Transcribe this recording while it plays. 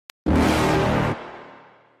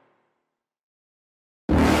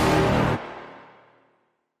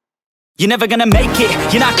You're never gonna make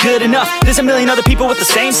it, you're not good enough. There's a million other people with the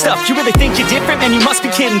same stuff. You really think you're different? Man, you must be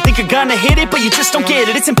kidding. Think you're gonna hit it, but you just don't get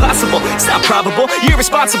it. It's impossible, it's not probable, you're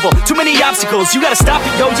irresponsible. Too many obstacles, you gotta stop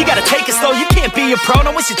it, yo. You gotta take it slow, you can't be a pro.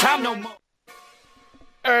 Don't waste your time no more.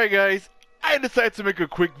 Alright guys, I decided to make a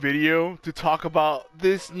quick video to talk about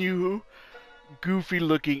this new goofy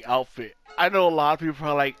looking outfit. I know a lot of people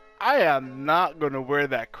are like, I am not gonna wear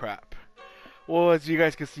that crap. Well, as you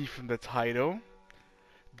guys can see from the title,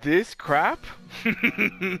 this crap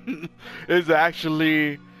is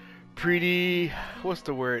actually pretty, what's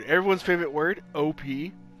the word? Everyone's favorite word, OP,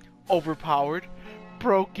 overpowered,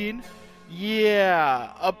 broken.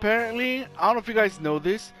 Yeah, apparently, I don't know if you guys know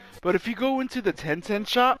this, but if you go into the Tencent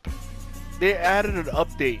shop, they added an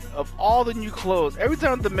update of all the new clothes. Every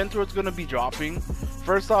time the mentor is going to be dropping,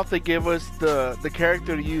 first off they give us the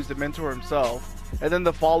character to use, the mentor himself. And then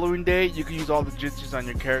the following day, you can use all the jutsus on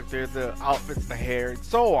your character, the outfits, the hair, and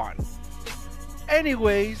so on.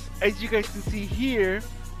 Anyways, as you guys can see here,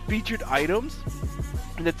 featured items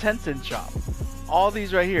in the Tencent shop. All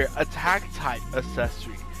these right here, attack type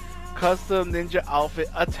accessory, custom ninja outfit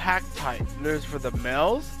attack type. There's for the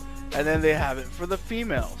males, and then they have it for the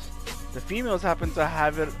females. The females happen to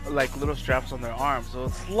have it like little straps on their arms, so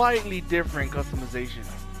it's slightly different customization.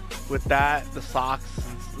 With that, the socks,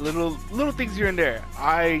 little things here and there.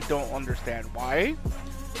 I don't understand why,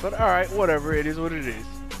 but alright, whatever, it is what it is.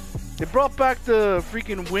 They brought back the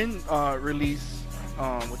freaking wind release,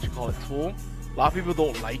 what you call it, tool. A lot of people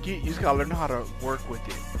don't like it. You just gotta learn how to work with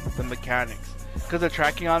it, the mechanics, because the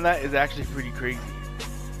tracking on that is actually pretty crazy.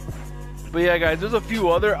 But yeah guys, there's a few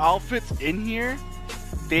other outfits in here.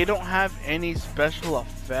 They don't have any special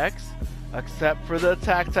effects except for the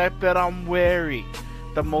attack type that I'm wearing,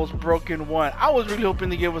 the most broken one. I was really hoping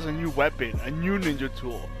to give us a new weapon, a new ninja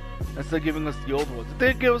tool, instead of giving us the old ones. If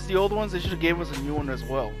they give us the old ones, they should have gave us a new one as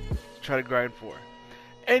well to try to grind for.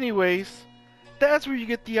 Anyways, that's where you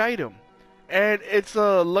get the item, and it's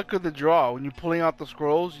a luck of the draw. When you're pulling out the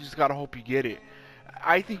scrolls, you just gotta hope you get it.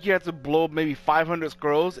 I think you have to blow maybe 500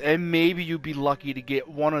 scrolls, and maybe you'd be lucky to get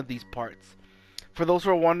one of these parts. For those who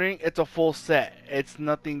are wondering, it's a full set. It's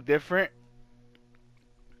nothing different.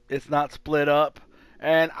 It's not split up.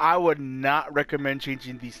 And I would not recommend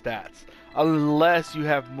changing these stats unless you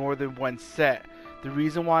have more than one set. The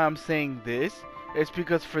reason why I'm saying this is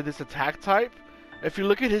because for this attack type, if you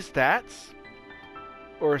look at his stats,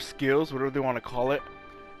 or skills, whatever they want to call it,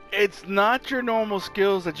 it's not your normal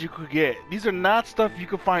skills that you could get. These are not stuff you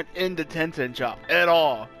can find in the Tencent shop at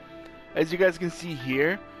all. As you guys can see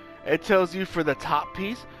here, it tells you for the top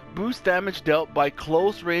piece, boost damage dealt by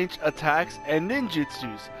close range attacks and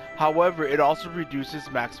ninjutsus. However, it also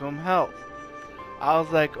reduces maximum health. I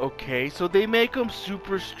was like, okay, so they make them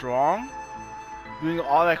super strong, doing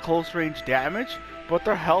all that close range damage, but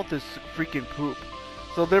their health is freaking poop.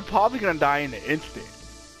 So they're probably gonna die in an instant,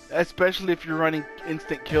 especially if you're running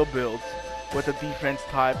instant kill builds with a defense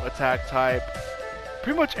type, attack type.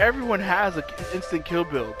 Pretty much everyone has an instant kill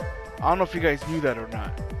build. I don't know if you guys knew that or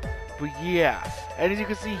not. But yeah, and as you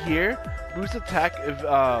can see here, boost attack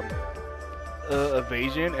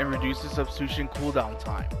evasion and reduces substitution cooldown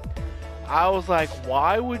time. I was like,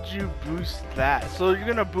 why would you boost that? So you're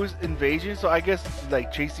gonna boost invasion, so I guess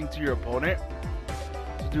like chasing to your opponent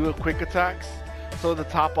to do a quick attacks. So the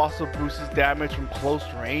top also boosts damage from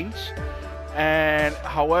close range, and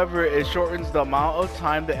however it shortens the amount of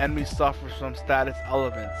time the enemy suffers from status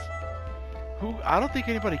elements. I don't think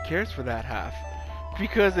anybody cares for that half.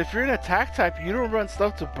 Because if you're an attack type, you don't run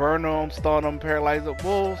stuff to burn them, stun them, paralyze them.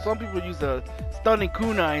 Well, some people use the stunning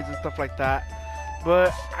kunais and stuff like that.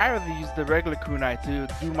 But I rather use the regular kunai to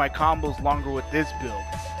do my combos longer with this build.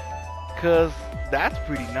 Because that's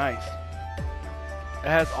pretty nice. It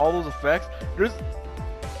has all those effects. There's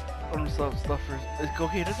stuff for...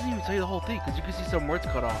 Okay, it doesn't even tell you the whole thing because you can see some words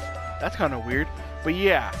cut off. That's kind of weird. But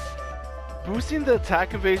yeah. Boosting the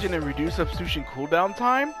attack evasion and reduce substitution cooldown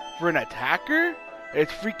time for an attacker?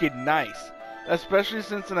 It's freaking nice, especially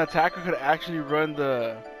since an attacker could actually run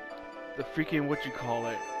the freaking, what you call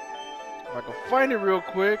it, if I can find it real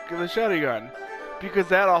quick, the shotgun, because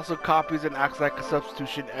that also copies and acts like a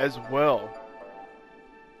substitution as well.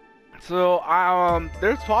 So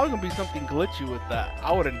there's probably gonna be something glitchy with that.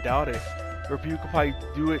 I wouldn't doubt it, or people could probably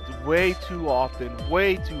do it way too often,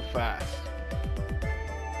 way too fast.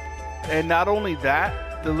 And not only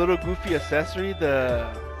that, the little goofy accessory,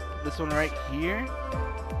 this one right here,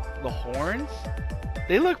 the horns,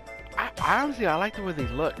 they look, honestly I like the way they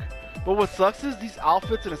look. But what sucks is these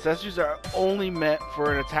outfits and accessories are only meant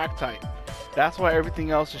for an attack type. That's why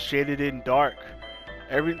everything else is shaded in dark.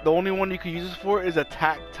 The only one you can use this for is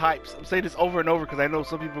attack types. I'm saying this over and over because I know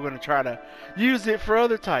some people are going to try to use it for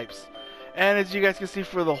other types. And as you guys can see,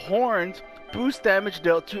 for the horns, boost damage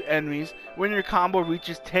dealt to enemies when your combo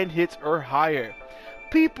reaches 10 hits or higher.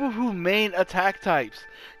 People who main attack types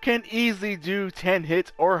can easily do 10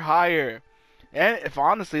 hits or higher. And if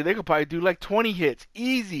honestly, they could probably do like 20 hits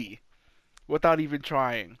easy without even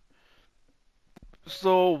trying.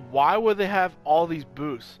 So why would they have all these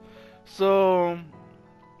boosts? So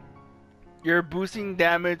you're boosting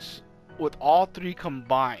damage with all three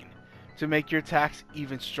combined to make your attacks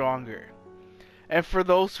even stronger. And for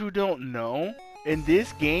those who don't know, in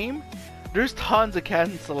this game, there's tons of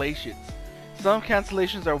cancellations. Some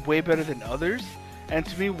cancellations are way better than others. And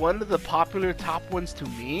to me, one of the popular top ones to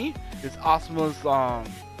me is Asuma's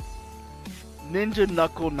Ninja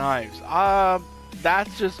Knuckle Knives.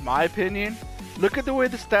 That's just my opinion. Look at the way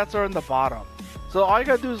the stats are on the bottom. So all you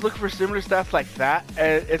gotta do is look for similar stats like that,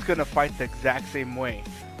 and it's gonna fight the exact same way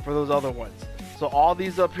for those other ones. So all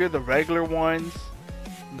these up here, the regular ones.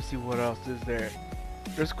 Let me see what else is there.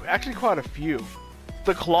 There's actually quite a few.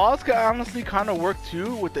 The claws can honestly kind of work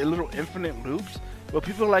too with the little infinite loops, but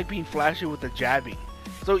people like being flashy with the jabbing.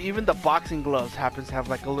 So even the boxing gloves happens to have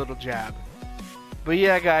like a little jab. But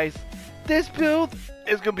yeah, guys, this build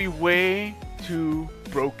is gonna be way too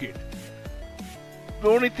broken. The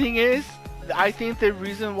only thing is, I think the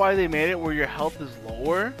reason why they made it where your health is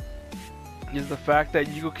lower is the fact that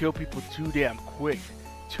you can kill people too damn quick.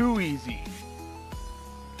 Too easy.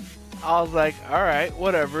 I was like, alright,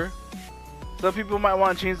 whatever. Some people might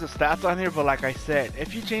want to change the stats on here, but like I said,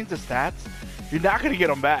 if you change the stats, you're not going to get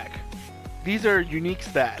them back. These are unique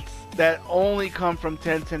stats that only come from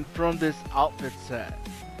Tencent from this outfit set.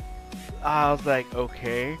 I was like,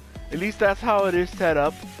 okay. At least that's how it is set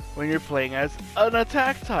up when you're playing as an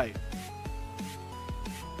attack type.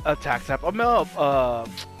 A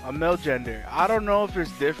male gender. I don't know if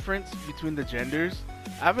there's difference between the genders.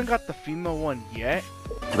 I haven't got the female one yet.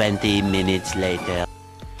 20 minutes later.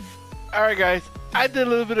 Alright guys, I did a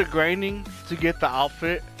little bit of grinding to get the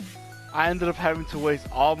outfit. I ended up having to waste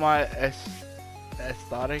all my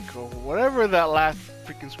aesthetic or whatever that last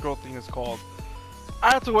freaking scroll thing is called.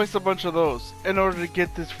 I had to waste a bunch of those in order to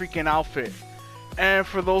get this freaking outfit. And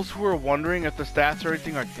for those who are wondering if the stats or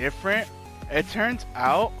anything are different, it turns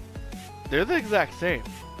out they're the exact same.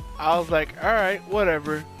 I was like, alright,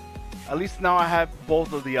 whatever. At least now I have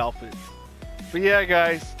both of the outfits. But yeah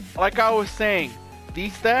guys, like I was saying,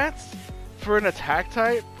 these stats for an attack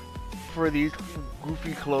type, for these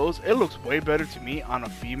goofy clothes, it looks way better to me on a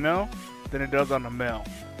female than it does on a male.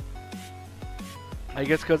 I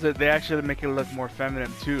guess because they actually make it look more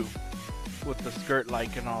feminine too, with the skirt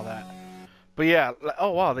like and all that. But yeah,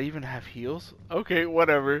 oh wow, they even have heels? Okay,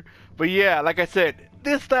 whatever. But yeah, like I said,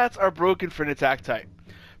 these stats are broken for an attack type.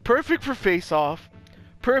 Perfect for face-off,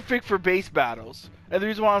 perfect for base battles. And the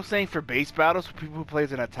reason why I'm saying for base battles, for people who play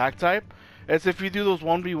as an attack type, is if you do those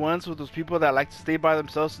 1v1s with those people that like to stay by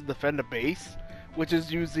themselves to defend a base, which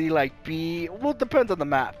is usually like well, it depends on the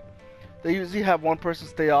map. They usually have one person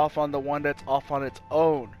stay off on the one that's off on its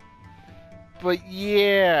own. But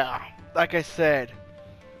yeah, like I said,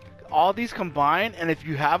 all these combined, and if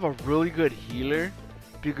you have a really good healer,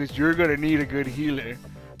 because you're going to need a good healer,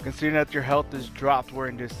 considering that your health is dropped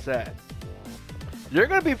wearing this set, you're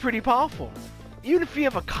going to be pretty powerful. Even if you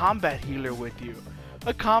have a combat healer with you.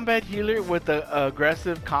 A combat healer with an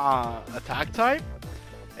aggressive attack type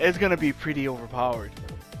is going to be pretty overpowered.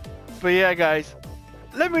 But yeah guys,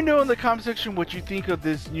 let me know in the comment section what you think of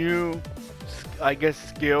this new, I guess,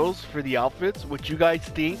 skills for the outfits. What you guys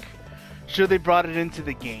think. Should they brought it into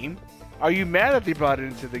the game? Are you mad that they brought it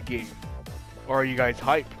into the game? Or are you guys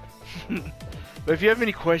hype? But if you have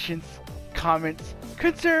any questions, comments,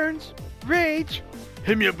 concerns, rage,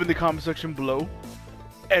 hit me up in the comment section below.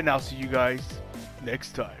 And I'll see you guys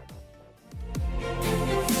next time.